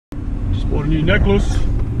Bought a new necklace.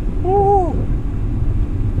 Woo!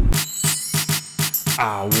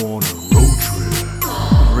 I want a road trip.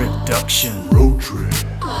 Reduction. Road trip.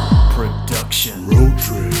 Production. Road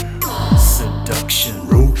trip. Seduction.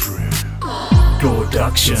 Road trip.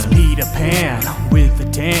 Production. It's Peter Pan with a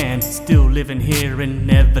tan, still living here in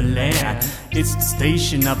Neverland. It's the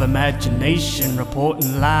station of imagination,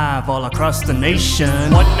 reporting live all across the nation.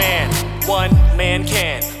 One man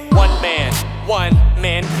can. One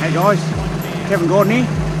man. Hey guys, Kevin Gordon here.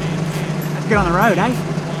 Let's get on the road, eh?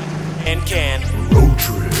 And can. Road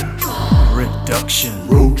trip. Reduction.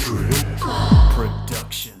 Road trip.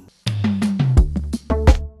 Production.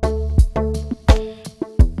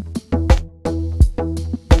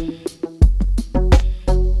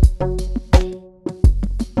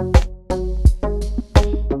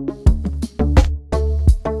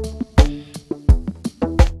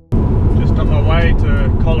 Just on my way to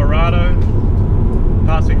Colorado,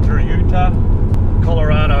 passing through Utah.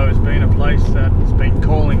 Colorado has been a place that's been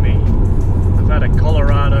calling me. I've had a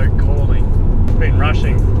Colorado calling. It's been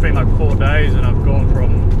rushing. It's been like 4 days and I've gone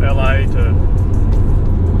from LA to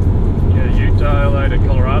Utah, LA to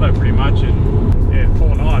Colorado pretty much in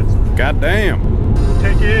 4 nights. God damn.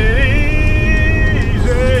 Take it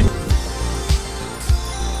easy.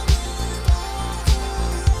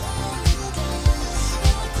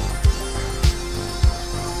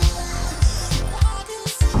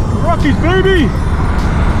 Rockies, baby!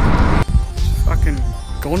 Fucking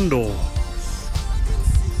Gondor.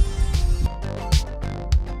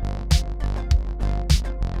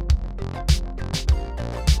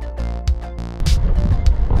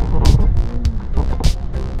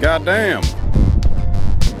 God damn.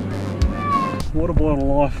 Water bottle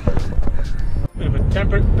life.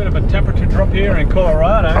 Bit of a temperature drop here in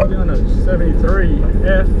Colorado. Down to 73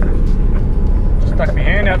 F. Stuck my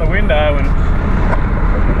hand out the window and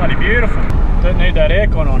bloody beautiful. Don't need that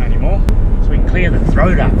aircon on anymore. So we can clear the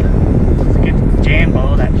throat up. It gets jammed by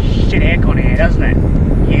all that shit aircon here, doesn't it?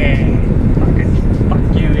 Yeah. Fuck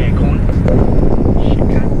you, aircon. Shit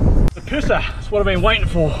cunt. The pisser. That's what I've been waiting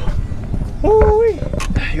for. Woo-wee.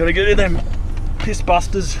 You gotta get in them piss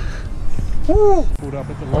busters. Woo. Pulled up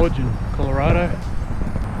at the lodge in Colorado.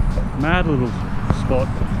 Mad little spot.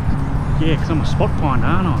 Yeah, because I'm a spot finder,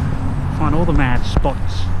 aren't I? Find all the mad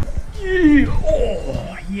spots. Yeah.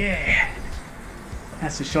 Oh, yeah.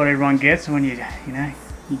 That's the shot everyone gets when you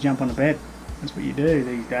jump on the bed. That's what you do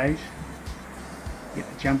these days. You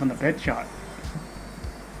get the jump on the bed shot.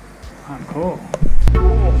 Hardcore.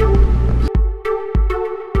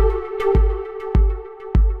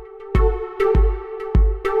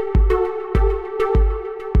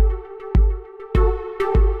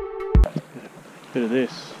 Bit of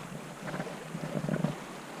this.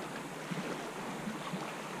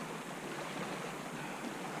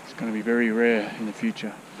 It's going to be very rare in the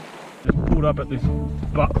future. Just pulled up at this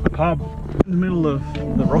pub in the middle of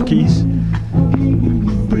the Rockies.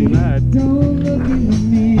 Pretty mad.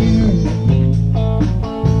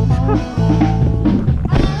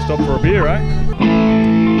 Stop for a beer, eh?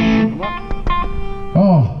 Come on.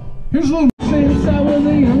 Oh, here's a little. Since I was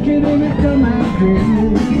a young kid when it come out good.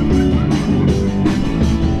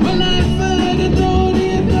 Well, I found it on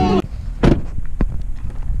it.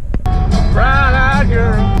 Right out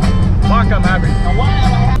here. Fuck, I'm happy.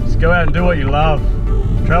 Just go out and do what you love.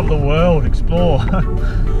 Travel the world, explore.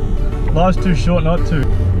 Life's too short not to.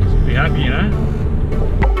 Just be happy, you know?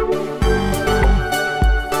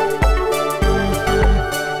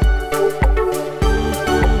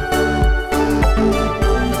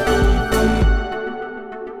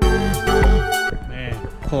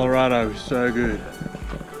 Colorado is so good.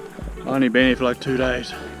 I've only been here for like 2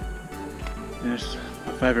 days and it's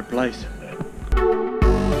my favourite place.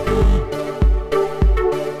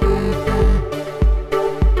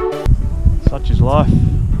 Such is life.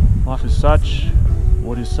 Life is such.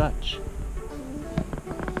 What is such?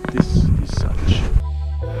 This is such.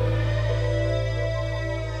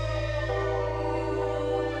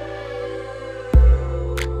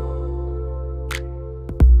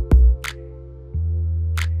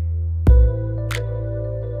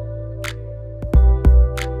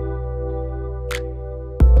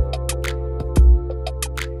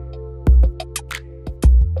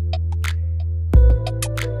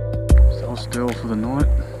 Still for the night.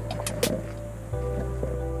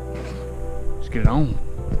 Let's get it on.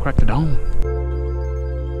 Crack the dawn.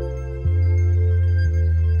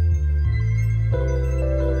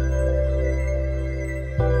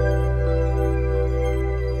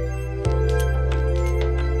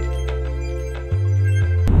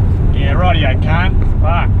 Yeah, rightio, cunt.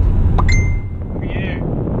 Fuck. Look at you.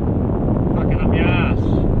 Fucking up your ass.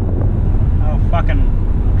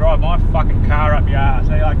 my fucking car up your ass.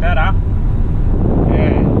 How you like that, huh?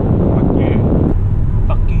 Yeah. Fuck yeah.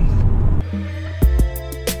 Fuck you.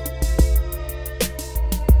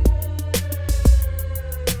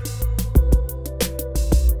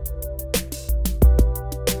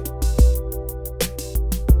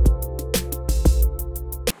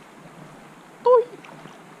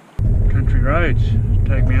 Country roads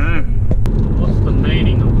take me home. What's the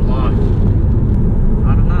meaning of life?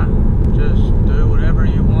 I don't know. Just do whatever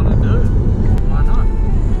you want to do. Why not?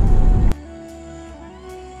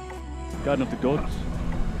 Garden of the Gods.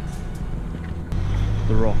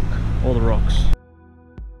 The Rock. All the rocks.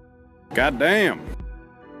 Goddamn.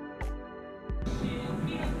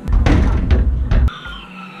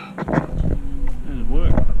 That didn't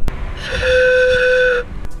work.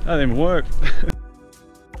 That didn't work.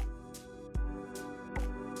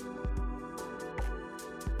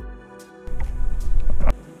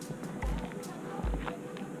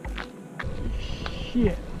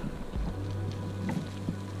 Shit.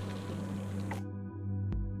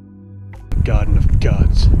 Garden of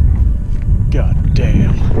Gods. God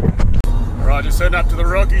damn. Alright, just heading up to the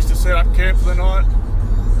Rockies to set up camp for the night.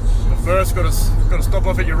 But first, gotta stop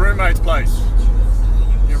off at your roommate's place.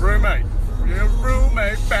 Your roommate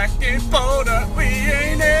back in Boulder. We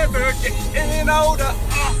ain't ever getting older.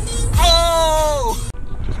 Oh!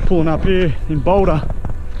 Just pulling up here in Boulder.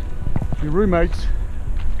 Your roommates.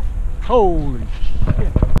 Holy shit.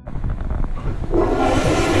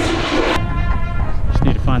 Just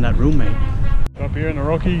need to find that roommate. Up here in the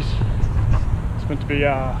Rockies. It's meant to be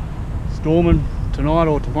storming tonight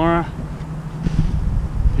or tomorrow.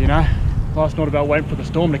 You know, life's not about waiting for the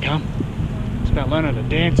storm to come. It's about learning to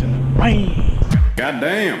dance in the rain.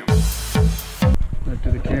 Goddamn. Back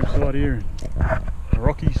to the campsite here in the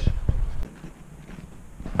Rockies.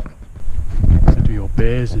 Meant to be all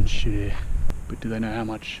bears and shit here. But do they know how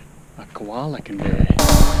much a koala can bear?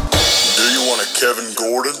 Do you want a Kevin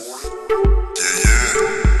Gordon? Yeah.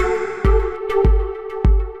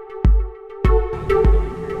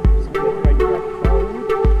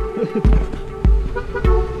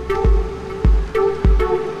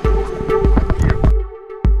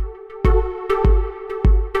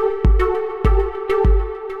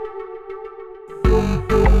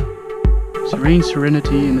 Serene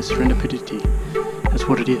serenity in the serendipity. That's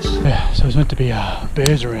what it is. Yeah, so there's meant to be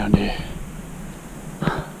bears around here.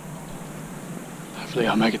 Hopefully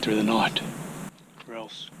I'll make it through the night. Or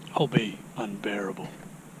else I'll be unbearable.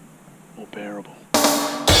 Or bearable.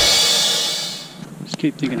 Just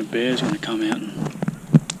keep thinking a bear's gonna come out and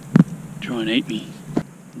try and eat me.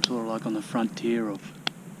 I'm sort of like on the frontier of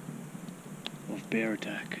bear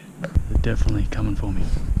attack. They're definitely coming for me.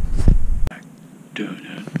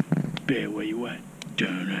 Donut. Bear, where you at?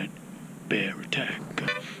 Donut. Bear attack.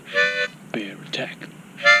 Bear attack.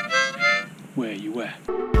 Where you at?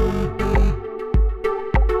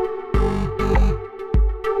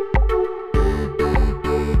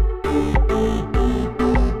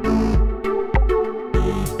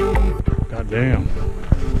 God damn.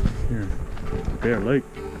 Here, Bear Lake.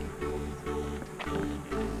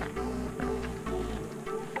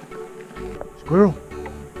 Squirrel.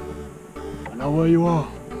 I know where you are.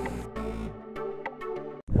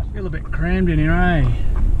 Feel a bit crammed in here, eh?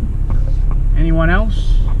 Anyone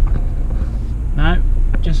else? No,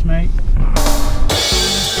 just me.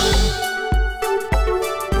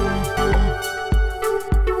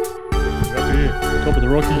 Up here, top of the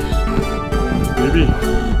Rockies. Baby.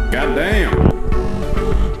 Goddamn.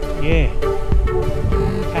 Yeah.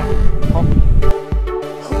 Hop.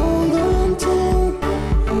 Hold on to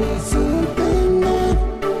something that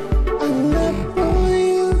I left for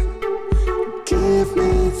you. Give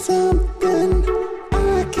me something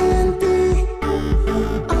I can be.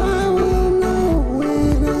 I will know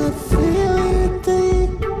when I feel it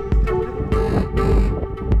deep.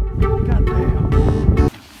 Goddamn.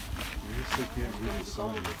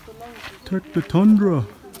 Protect the tundra.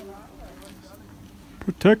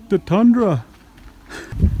 Protect the tundra.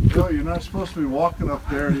 No, you're not supposed to be walking up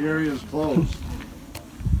there. The area is closed.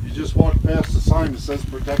 You just walk past the sign that says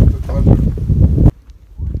protect the tundra.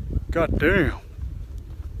 God damn.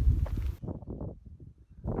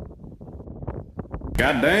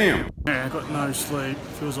 Goddamn. Yeah, I got no sleep.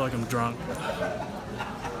 Feels like I'm drunk.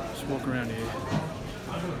 Just walk around here.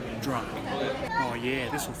 Drunk. Oh yeah,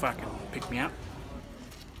 this will fucking pick me up.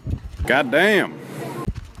 Goddamn.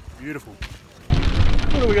 Beautiful.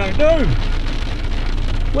 What are we gonna do?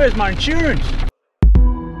 Where's my insurance?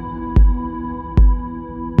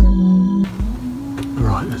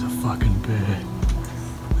 Right, there's a fucking bear.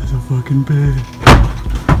 There's a fucking bear.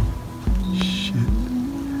 Shit.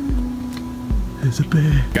 there's a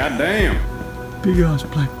bear. Goddamn. Big ass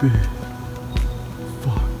black bear.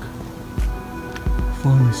 Fuck.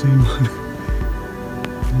 Finally seen one.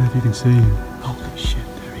 I don't know if you can see him. Holy shit,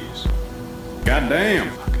 there he is.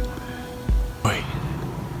 Goddamn. Wait.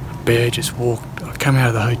 A bear just walked. I came out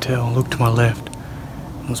of the hotel and looked to my left.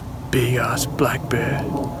 It was a big ass black bear.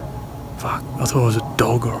 Fuck. I thought it was a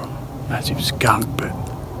dog or a massive skunk, but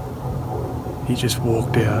he just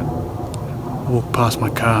walked out. Walked past my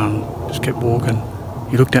car and just kept walking.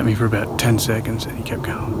 He looked at me for about 10 seconds and he kept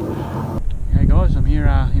going. Hey guys, I'm here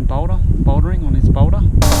in Boulder, bouldering on this boulder.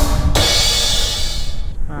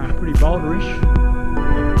 Pretty boulderish.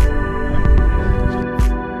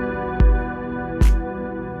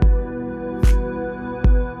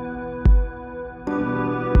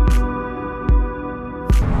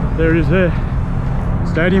 There it is there,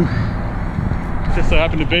 stadium. Just so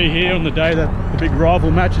happened to be here on the day that the big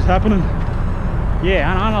rival match is happening.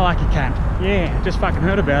 Yeah, I'm a lucky cunt. Yeah, just fucking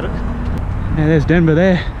heard about it. Yeah, there's Denver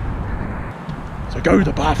there. So go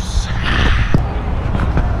the Buffs.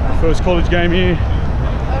 First college game here.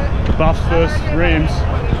 The Buffs versus Rams.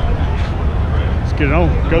 Let's get it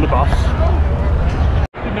on. Go the Buffs.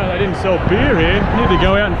 Didn't know they didn't sell beer here. Need to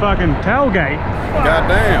go out and fucking tailgate.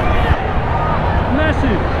 Goddamn.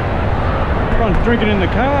 Massive. Everyone's drinking in the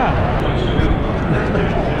car.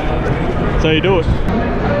 That's how you do it.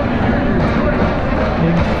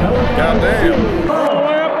 Goddamn. All the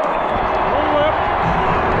way up. All the way up.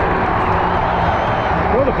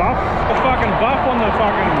 You're the Buff. The fucking Buff on the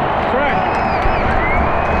fucking track.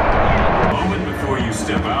 The moment before you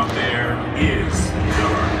step out there is the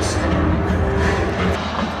hardest.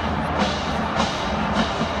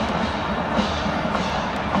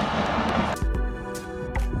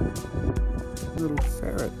 Little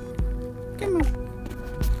ferret. Come on.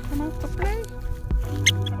 Come on to play.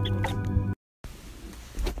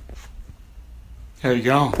 How you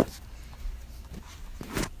going?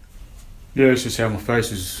 Yeah, it's just how my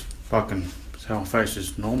face is fucking, it's how my face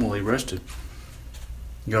is normally rested.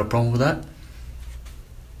 You got a problem with that?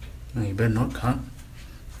 No, you better not, cunt.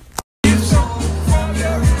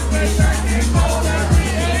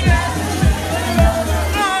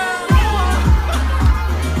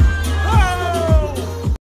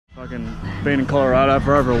 Fucking been in Colorado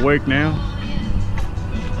for over a week now.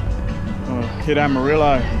 I'll hit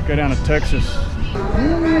Amarillo, go down to Texas.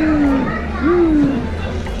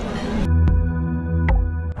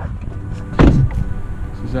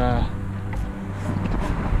 This is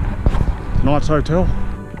Knights Hotel.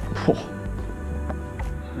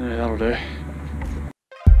 Yeah, that'll do.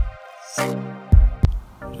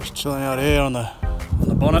 Just chilling out here on the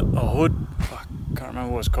bonnet or hood. Fuck, can't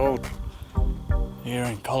remember what it's called. Here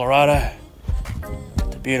in Colorado,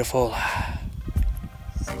 the beautiful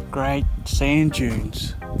Great Sand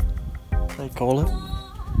Dunes, they call it.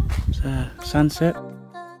 It's a sunset.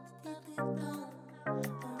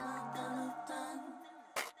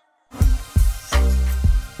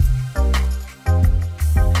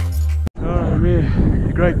 Alright, I'm here,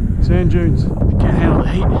 the Great Sand Dunes. If you can't handle the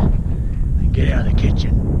heat, then get out of the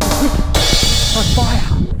kitchen. Like fire!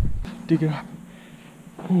 Dig it up.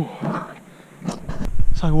 Ooh.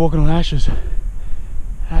 It's like walking on ashes.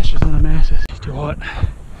 Ashes on the masses. It's too hot.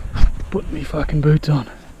 Put me fucking boots on.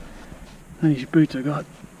 These boots I got.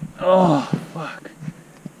 Oh fuck.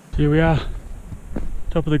 So here we are.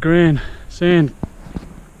 Top of the Grand Sand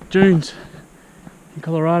Dunes in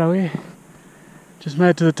Colorado here. Just made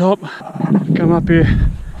it to the top. Come up here.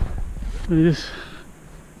 Look at this.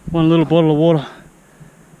 One little bottle of water.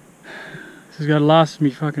 This has got to last me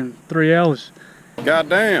fucking 3 hours.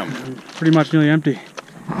 Goddamn. Pretty much nearly empty.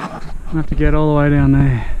 I have to get all the way down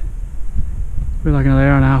there. Be like another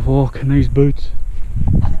hour and a half walk in these boots.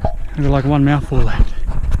 I've got like one mouthful left.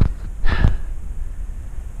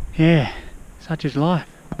 Yeah, such is life.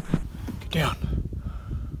 Get down.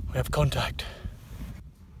 We have contact.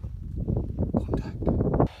 Contact.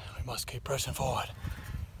 We must keep pressing forward.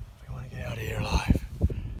 We want to get out of here alive.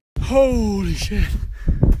 Holy shit.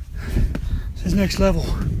 This is next level.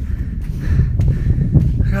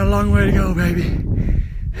 I got a long way to go, baby.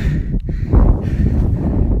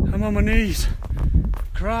 I'm on my knees,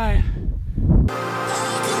 crying.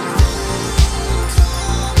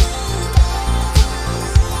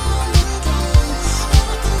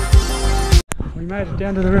 We made it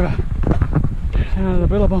down to the river, down to the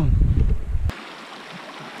Billabong.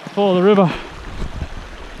 Follow the river.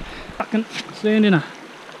 Fucking sand in her.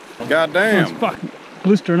 Goddamn. It's fucking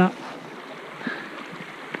blistering up.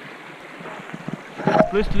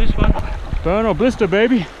 Blister this one. Burn or blister,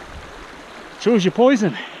 baby. Choose your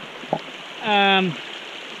poison.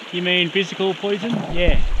 You mean physical poison?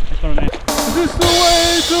 Yeah, that's what I meant. Is this the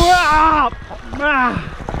way to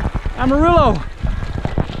Amarillo?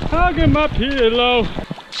 Hug him up here low.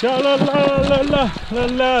 Sha la la la la la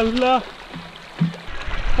la la.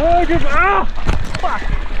 Hug him. Ah! Fuck!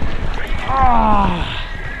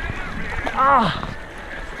 Ah!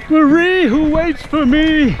 Marie, who waits for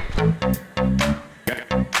me?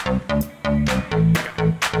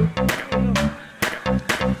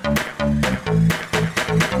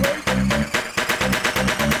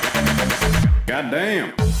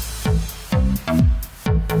 Goddamn.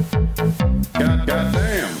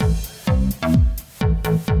 Goddamn.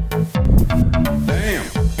 Damn.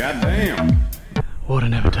 Goddamn. Water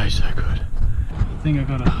never tastes so good. I think I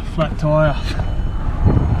got a flat tire.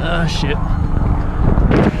 Ah, shit.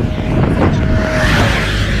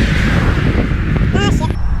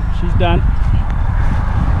 She's done.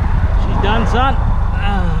 She's done, son.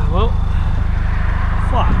 Ah, well.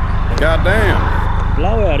 Fuck. Goddamn.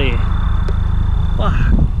 Blow out here. Fuck.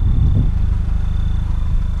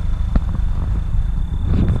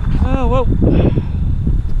 Oh, well.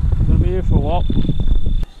 Gonna be here for a while.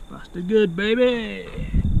 Busted good, baby.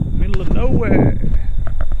 Middle of nowhere.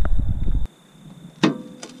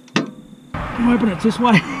 I'm opening it this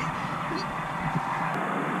way.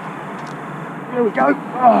 There we go.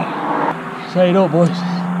 Oh. Say it all, boys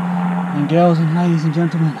and girls and ladies and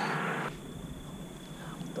gentlemen.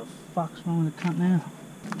 What the fuck's wrong with the cunt now?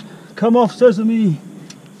 Come off, sesame.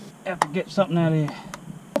 Have to get something out of here.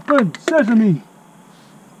 Open sesame.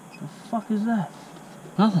 What the fuck is that?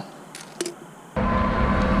 Nothing.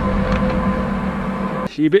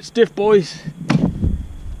 She a bit stiff, boys.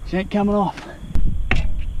 She ain't coming off.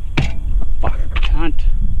 Fuck, cunt.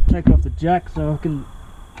 Take off the jack so I can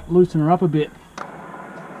loosen her up a bit.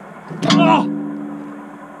 Oh!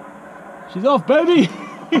 She's off, baby.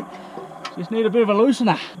 Just need a bit of a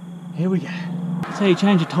loosener. Here we go. That's how you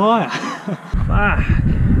change a tyre. Fuck.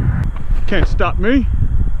 Can't stop me.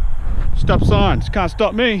 Stop signs can't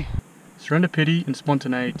stop me. Surrender, pity and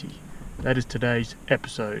spontaneity. That is today's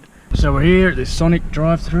episode. So we're here at this Sonic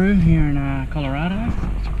drive-through here in Colorado.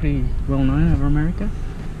 It's pretty well known over America.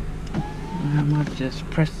 I might just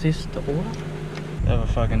press this to order. They have a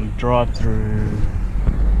fucking drive-through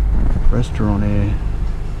restaurant here.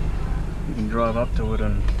 You can drive up to it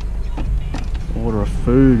and order a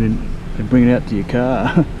food and bring it out to your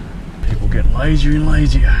car. People getting lazier and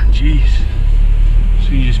lazier. Jeez.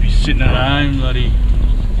 So you just be sitting at home, bloody.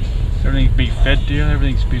 Everything's be fed to you,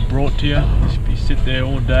 everything's be brought to you. Just be sit there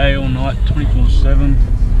all day, all night, 24/7.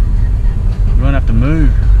 You won't have to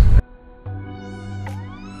move.